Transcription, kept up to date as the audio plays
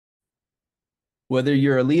Whether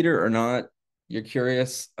you're a leader or not, you're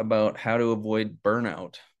curious about how to avoid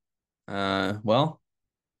burnout. Well,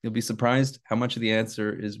 you'll be surprised how much of the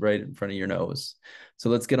answer is right in front of your nose. So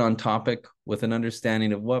let's get on topic with an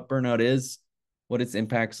understanding of what burnout is, what its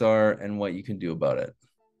impacts are, and what you can do about it.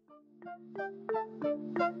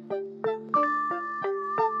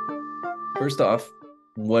 First off,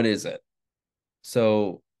 what is it?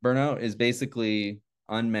 So burnout is basically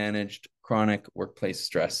unmanaged chronic workplace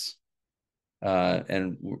stress.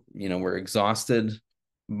 And we're exhausted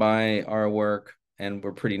by our work, and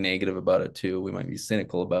we're pretty negative about it too. We might be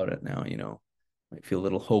cynical about it now, might feel a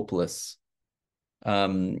little hopeless.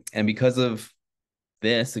 And because of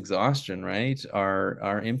this exhaustion, right,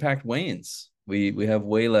 our impact wanes. We have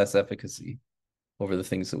way less efficacy over the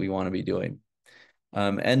things that we want to be doing.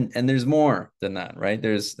 And there's more than that, right?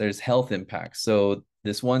 There's health impacts. So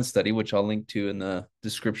this one study, which I'll link to in the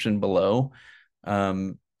description below,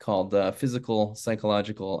 called Physical,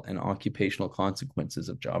 Psychological, and Occupational Consequences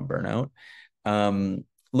of Job Burnout,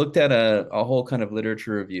 looked at a whole kind of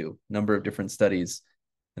literature review, number of different studies,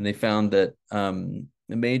 and they found that the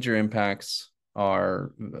major impacts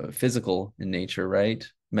are physical in nature, right?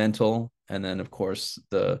 Mental, and then of course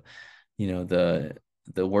the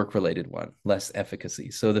work-related one, less efficacy.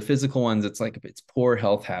 So the physical ones, it's poor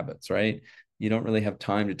health habits, right? You don't really have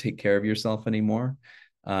time to take care of yourself anymore.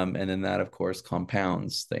 And then that, of course,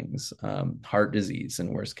 compounds things, heart disease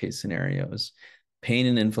in worst case scenarios, pain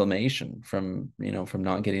and inflammation from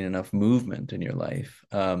not getting enough movement in your life,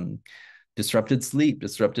 disrupted sleep,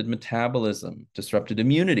 disrupted metabolism, disrupted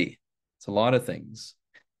immunity. It's a lot of things.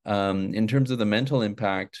 In terms of the mental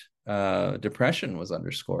impact, depression was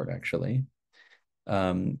underscored, actually.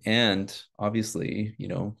 And obviously,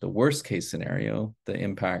 the worst case scenario, the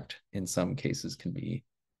impact in some cases can be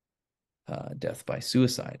death by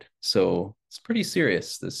suicide. So it's pretty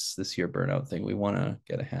serious, this year burnout thing. We want to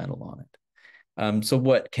get a handle on it. So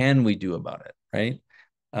what can we do about it, right?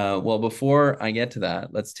 Well, before I get to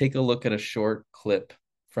that, let's take a look at a short clip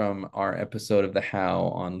from our episode of The How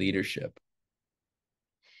on leadership.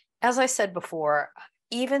 As I said before,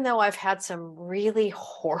 even though I've had some really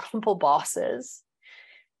horrible bosses,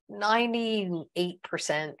 98%,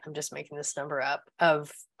 I'm just making this number up,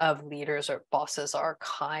 of leaders or bosses are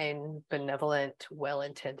kind, benevolent,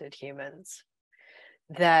 well-intended humans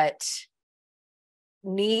that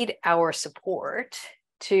need our support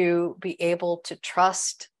to be able to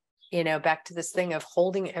trust, back to this thing of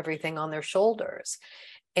holding everything on their shoulders.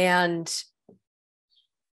 And,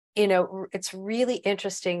 it's really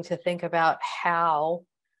interesting to think about how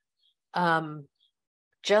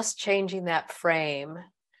just changing that frame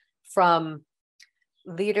from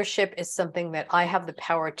leadership is something that I have the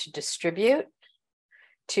power to distribute,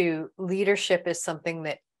 to leadership is something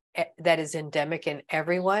that is endemic in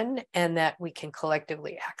everyone and that we can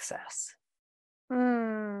collectively access.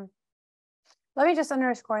 Let me just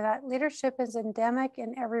underscore that. Leadership is endemic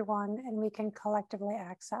in everyone and we can collectively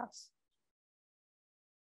access.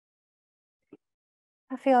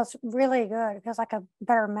 That feels really good. It feels like a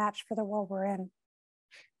better match for the world we're in.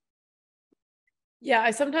 Yeah,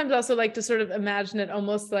 I sometimes also like to sort of imagine it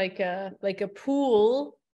almost like a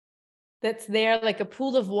pool that's there, like a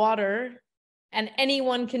pool of water, and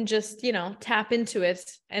anyone can just, tap into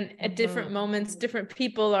it. And at different moments, different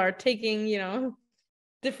people are taking,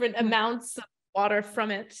 different amounts of water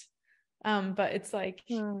from it. But it's like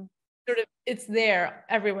sort of, it's there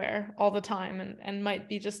everywhere all the time and might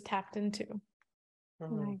be just tapped into.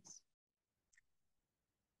 Nice.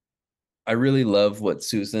 I really love what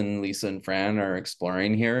Susan, Lyssa, and Fran are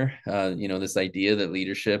exploring here. This idea that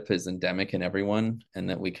leadership is endemic in everyone and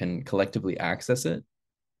that we can collectively access it.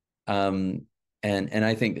 And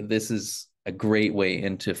I think this is a great way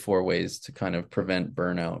into 4 ways to kind of prevent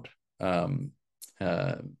burnout.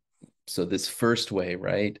 So this first way,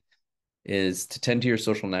 right, is to tend to your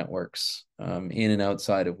social networks in and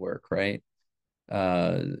outside of work, right?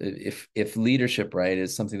 If leadership, right,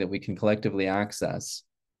 is something that we can collectively access,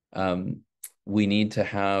 we need to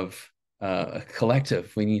have a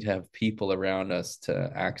collective. We need to have people around us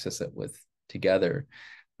to access it with together.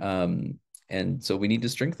 And so we need to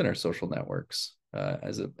strengthen our social networks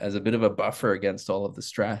as a bit of a buffer against all of the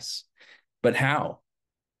stress. But how?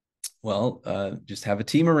 Well, just have a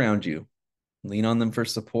team around you. Lean on them for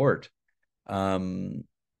support. And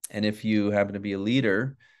if you happen to be a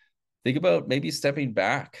leader, think about maybe stepping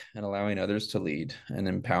back and allowing others to lead and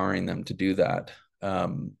empowering them to do that.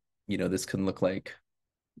 This can look like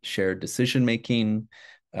shared decision-making,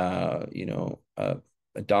 adopting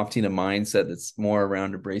a mindset that's more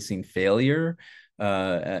around embracing failure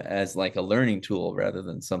as like a learning tool rather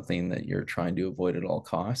than something that you're trying to avoid at all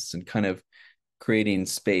costs, and kind of creating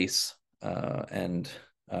space and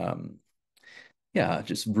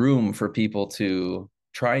just room for people to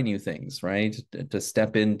try new things, right? To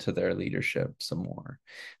step into their leadership some more.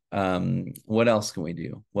 What else can we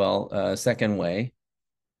do? Well, second way,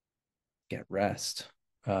 get rest.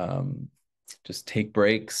 Just take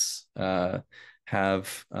breaks,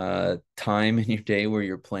 have time in your day where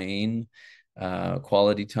you're playing,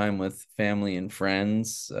 quality time with family and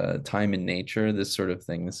friends, time in nature, this sort of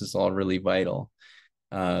thing. This is all really vital.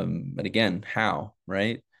 But again, how,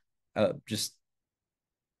 right? Just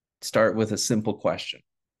start with a simple question.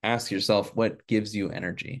 Ask yourself what gives you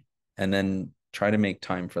energy, and then try to make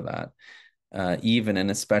time for that. Even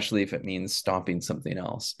and especially if it means stopping something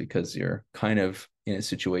else, because you're kind of in a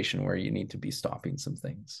situation where you need to be stopping some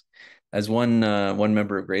things. As one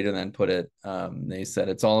member of Greater Than put it, they said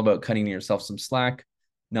it's all about cutting yourself some slack,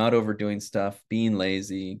 not overdoing stuff, being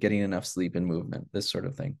lazy, getting enough sleep and movement, this sort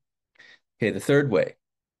of thing. Okay, the third way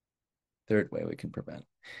we can prevent: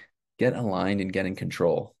 get aligned and get in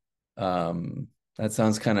control. That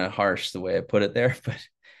sounds kind of harsh the way I put it there, but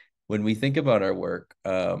when we think about our work,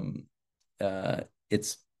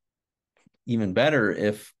 it's even better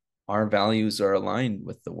if our values are aligned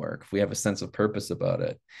with the work, if we have a sense of purpose about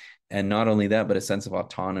it. And not only that, but a sense of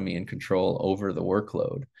autonomy and control over the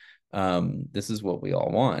workload. This is what we all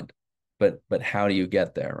want. But how do you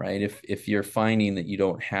get there, right? If you're finding that you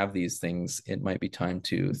don't have these things, it might be time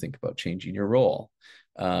to think about changing your role.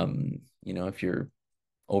 If you're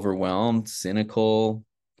overwhelmed, cynical,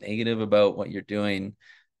 negative about what you're doing,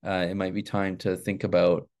 it might be time to think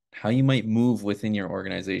about how you might move within your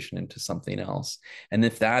organization into something else. And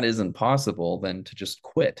if that isn't possible, then to just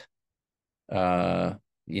quit, as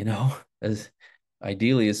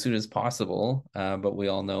ideally as soon as possible. But we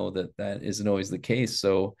all know that that isn't always the case.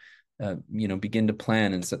 So, begin to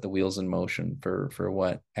plan and set the wheels in motion for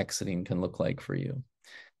what exiting can look like for you.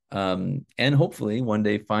 And hopefully one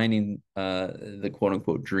day finding the quote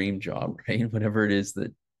unquote dream job, right? Whatever it is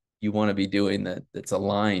that you want to be doing that's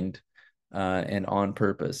aligned and on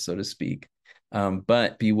purpose, so to speak.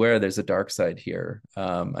 But beware, there's a dark side here.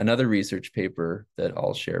 Another research paper that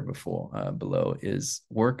I'll share below is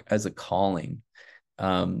work as a calling.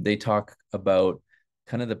 They talk about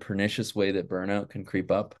kind of the pernicious way that burnout can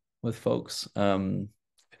creep up with folks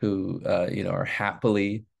who are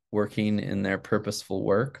happily working in their purposeful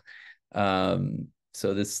work.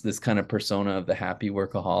 So this kind of persona of the happy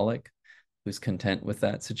workaholic who's content with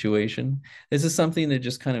that situation. This is something to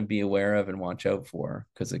just kind of be aware of and watch out for,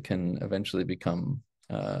 because it can eventually become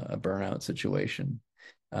a burnout situation.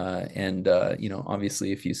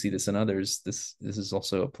 Obviously, if you see this in others, this is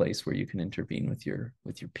also a place where you can intervene with your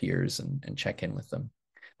peers and check in with them.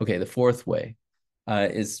 Okay, the fourth way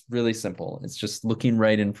is really simple. It's just looking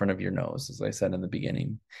right in front of your nose, as I said in the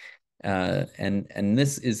beginning. And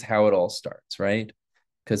this is how it all starts, right?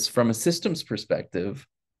 Because from a systems perspective,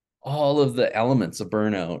 all of the elements of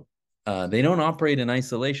burnout, they don't operate in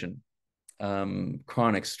isolation.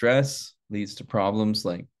 Chronic stress leads to problems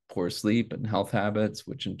like poor sleep and health habits,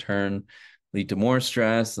 which in turn lead to more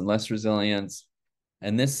stress and less resilience.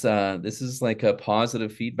 And this is like a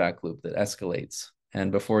positive feedback loop that escalates.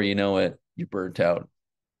 And before you know it, you're burnt out.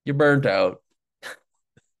 You're burnt out.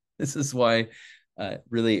 This is why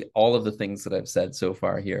really all of the things that I've said so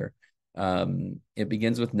far here, it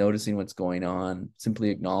begins with noticing what's going on, simply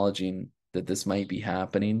acknowledging that this might be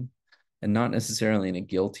happening, and not necessarily in a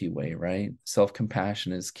guilty way, right?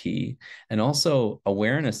 Self-compassion is key. And also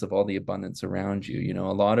awareness of all the abundance around you. A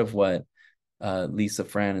lot of what Lyssa,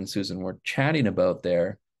 Fran, and Susan were chatting about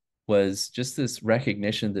there was just this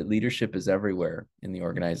recognition that leadership is everywhere in the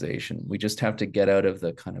organization. We just have to get out of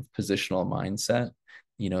the kind of positional mindset,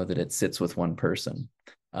 that it sits with one person.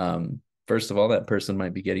 First of all, that person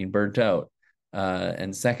might be getting burnt out.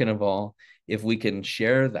 And second of all, if we can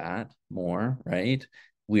share that more, right,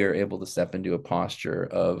 we are able to step into a posture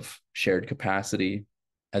of shared capacity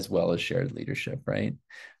as well as shared leadership, right?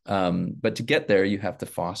 But to get there, you have to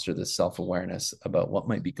foster this self-awareness about what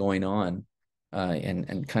might be going on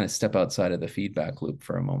and kind of step outside of the feedback loop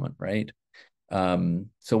for a moment, right?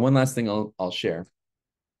 So one last thing I'll share.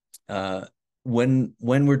 When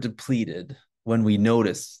we're depleted, when we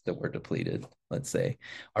notice that we're depleted, let's say,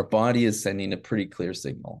 our body is sending a pretty clear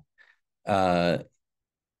signal. And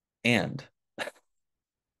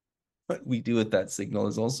what we do with that signal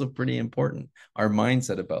is also pretty important. Our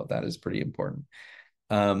mindset about that is pretty important.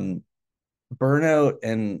 Burnout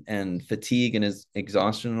and fatigue and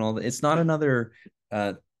exhaustion and all that, it's not another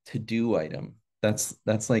to-do item.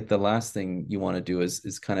 That's like the last thing you want to do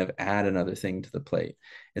is kind of add another thing to the plate.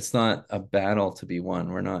 It's not a battle to be won.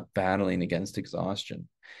 We're not battling against exhaustion.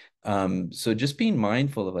 So just being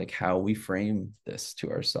mindful of like how we frame this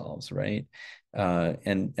to ourselves, right?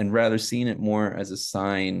 And rather seeing it more as a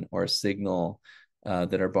sign or a signal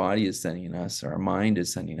that our body is sending us, or our mind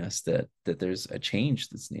is sending us, that there's a change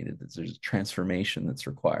that's needed, that there's a transformation that's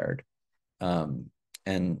required,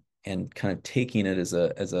 and kind of taking it as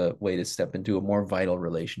a way to step into a more vital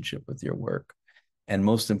relationship with your work, and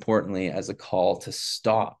most importantly, as a call to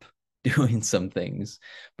stop doing some things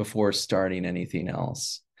before starting anything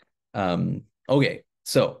else. Okay,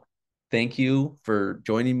 so thank you for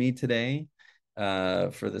joining me today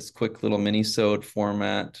for this quick little mini-sode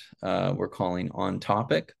format we're calling On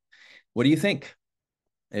Topic. What do you think?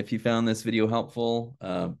 If you found this video helpful,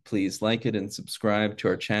 please like it and subscribe to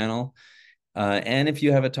our channel. And if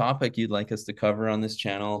you have a topic you'd like us to cover on this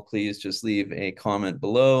channel, please just leave a comment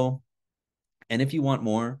below. And if you want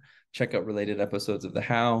more, check out related episodes of The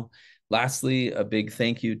How. Lastly, a big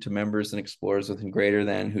thank you to members and explorers within Greater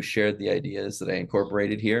Than who shared the ideas that I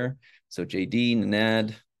incorporated here. So JD,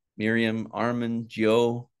 Nanad, Miriam, Armin,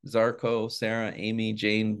 Joe, Zarko, Sarah, Amy,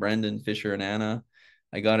 Jane, Brendan, Fisher, and Anna.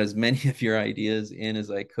 I got as many of your ideas in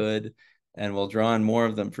as I could, and we'll draw on more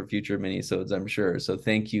of them for future minisodes, I'm sure. So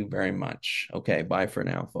thank you very much. Okay, bye for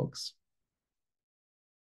now, folks.